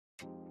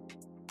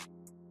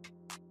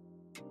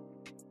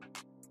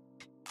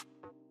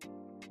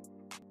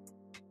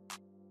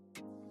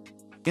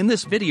In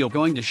this video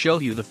going to show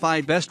you the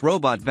 5 best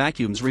robot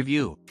vacuums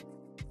review.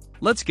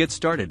 Let's get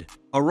started.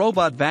 A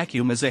robot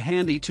vacuum is a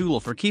handy tool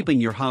for keeping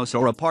your house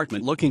or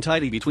apartment looking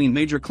tidy between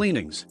major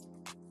cleanings.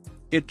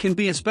 It can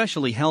be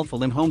especially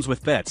helpful in homes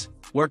with pets,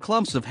 where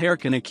clumps of hair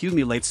can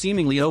accumulate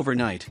seemingly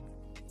overnight.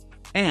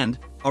 And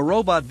a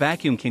robot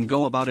vacuum can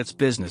go about its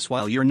business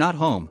while you're not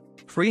home,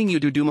 freeing you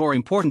to do more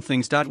important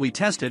things. We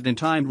tested and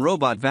timed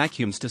robot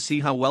vacuums to see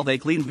how well they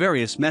clean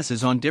various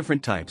messes on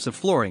different types of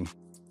flooring.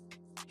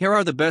 Here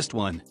are the best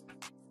one.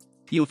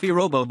 Eufy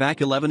RoboVac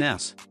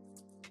 11s.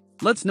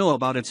 Let's know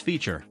about its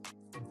feature.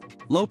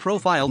 Low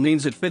profile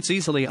means it fits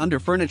easily under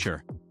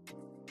furniture.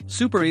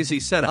 Super easy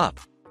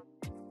setup.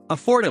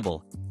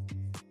 Affordable.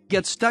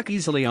 Gets stuck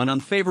easily on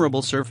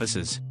unfavorable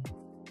surfaces.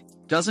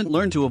 Doesn't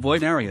learn to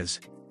avoid areas.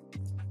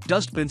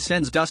 Dustbin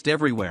sends dust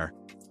everywhere.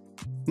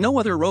 No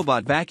other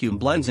robot vacuum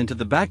blends into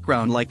the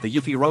background like the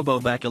Eufy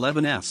RoboVac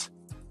 11s.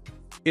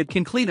 It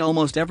can clean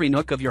almost every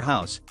nook of your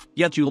house,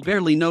 yet you'll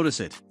barely notice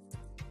it.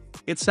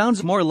 It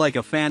sounds more like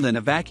a fan than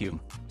a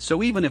vacuum,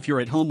 so even if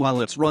you're at home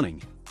while it's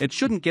running, it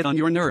shouldn't get on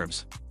your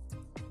nerves.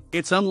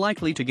 It's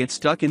unlikely to get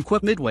stuck and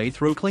quit midway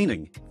through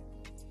cleaning.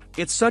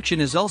 Its suction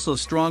is also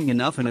strong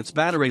enough and its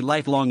battery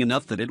life long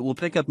enough that it will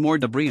pick up more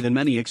debris than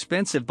many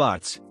expensive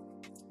bots.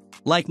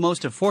 Like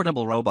most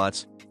affordable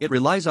robots, it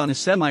relies on a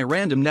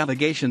semi-random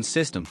navigation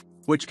system,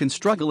 which can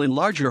struggle in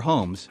larger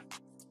homes.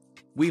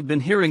 We've been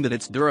hearing that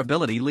its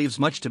durability leaves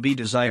much to be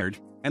desired,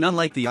 and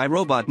unlike the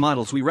iRobot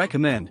models we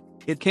recommend,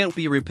 it can't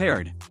be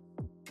repaired.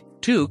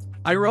 2.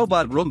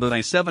 iRobot Roomba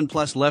i7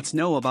 Plus. Let's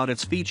know about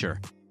its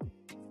feature.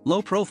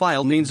 Low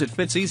profile means it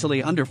fits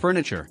easily under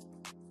furniture.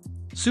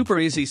 Super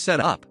easy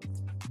setup.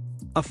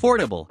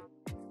 Affordable.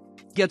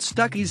 Gets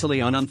stuck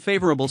easily on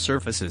unfavorable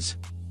surfaces.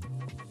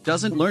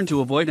 Doesn't learn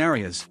to avoid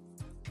areas.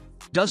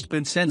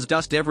 Dustbin sends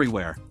dust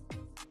everywhere.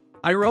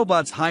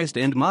 iRobot's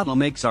highest-end model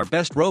makes our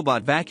best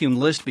robot vacuum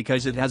list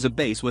because it has a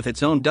base with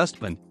its own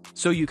dustbin,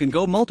 so you can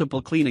go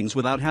multiple cleanings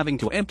without having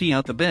to empty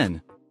out the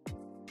bin.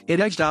 It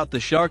edged out the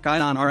Shark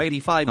Ion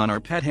R85 on our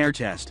pet hair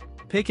test,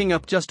 picking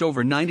up just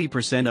over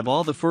 90% of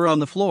all the fur on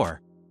the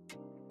floor.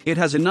 It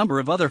has a number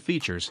of other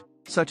features,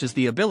 such as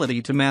the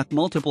ability to map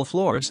multiple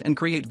floors and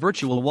create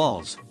virtual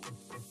walls.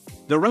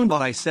 The Roomba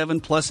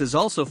i7 Plus is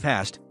also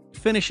fast,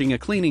 finishing a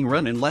cleaning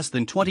run in less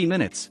than 20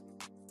 minutes.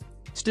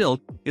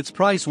 Still, its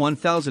price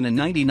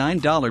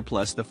 $1,099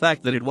 plus the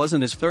fact that it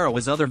wasn't as thorough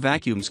as other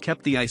vacuums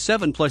kept the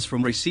i7 Plus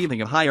from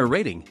receiving a higher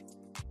rating.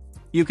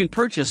 You can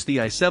purchase the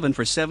i7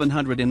 for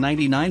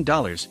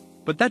 $799,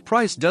 but that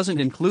price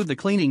doesn't include the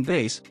cleaning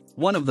base,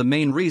 one of the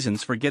main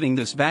reasons for getting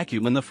this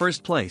vacuum in the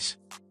first place.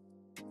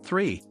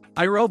 3.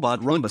 iRobot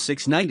Roomba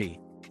 690.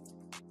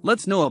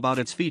 Let's know about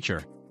its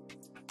feature.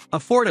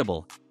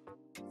 Affordable.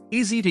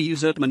 Easy to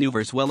use. It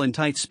maneuvers well in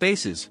tight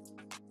spaces.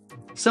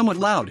 Somewhat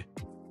loud.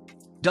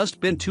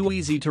 Dustbin too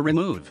easy to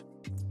remove.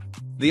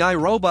 The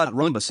iRobot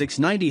Roomba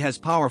 690 has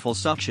powerful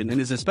suction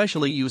and is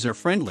especially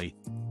user-friendly.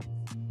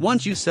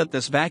 Once you set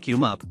this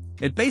vacuum up,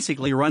 it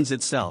basically runs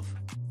itself.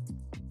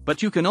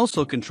 But you can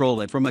also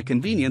control it from a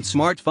convenient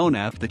smartphone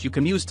app that you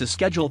can use to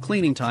schedule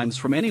cleaning times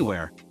from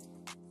anywhere.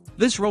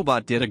 This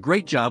robot did a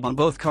great job on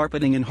both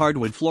carpeting and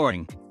hardwood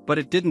flooring, but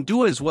it didn't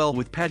do as well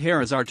with pet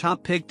hair as our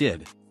top pick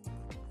did.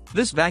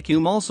 This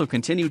vacuum also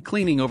continued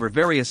cleaning over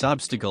various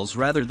obstacles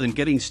rather than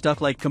getting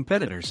stuck like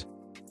competitors.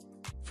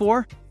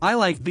 4.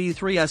 iLife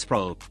V3s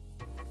Pro.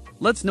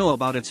 Let's know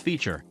about its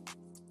feature.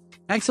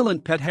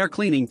 Excellent pet hair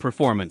cleaning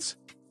performance.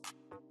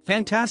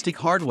 Fantastic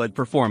hardwood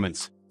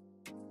performance.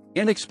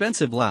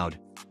 Inexpensive loud.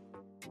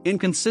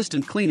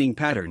 Inconsistent cleaning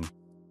pattern.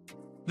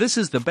 This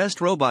is the best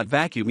robot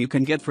vacuum you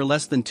can get for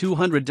less than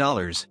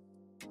 $200.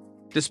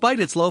 Despite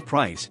its low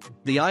price,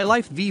 the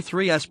iLife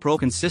V3s Pro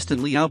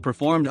consistently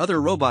outperformed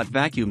other robot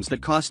vacuums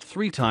that cost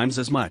 3 times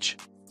as much.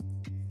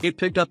 It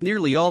picked up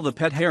nearly all the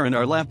pet hair in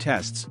our lab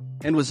tests,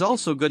 and was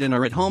also good in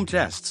our at-home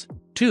tests.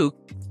 2.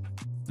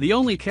 The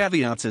only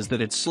caveat is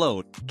that it's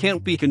slow,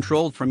 can't be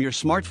controlled from your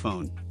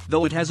smartphone,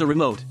 though it has a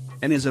remote,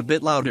 and is a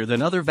bit louder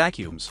than other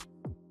vacuums.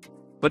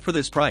 But for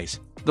this price,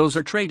 those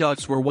are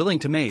trade-offs we're willing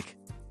to make.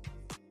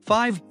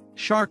 5.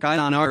 Shark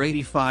Ion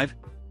R85.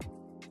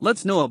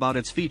 Let's know about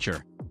its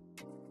feature.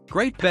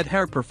 Great pet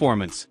hair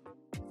performance.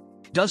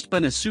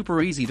 Dustbin is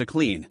super easy to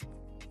clean.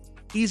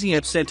 Easy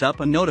app setup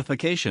and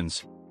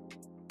notifications.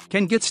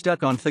 Can get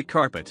stuck on thick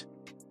carpet.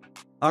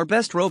 Our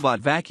best robot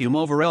vacuum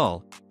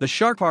overall, the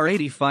Shark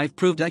R85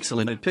 proved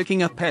excellent at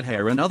picking up pet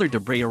hair and other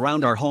debris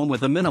around our home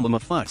with a minimum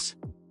of fuss.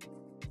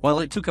 While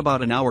it took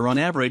about an hour on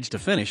average to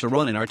finish a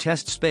run in our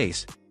test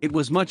space, it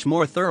was much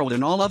more thorough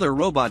than all other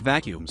robot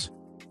vacuums.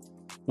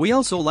 We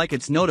also like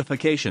its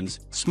notifications,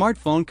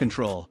 smartphone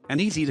control, and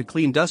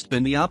easy-to-clean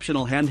dustbin. The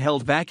optional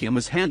handheld vacuum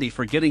is handy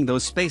for getting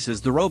those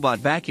spaces the robot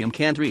vacuum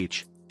can't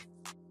reach.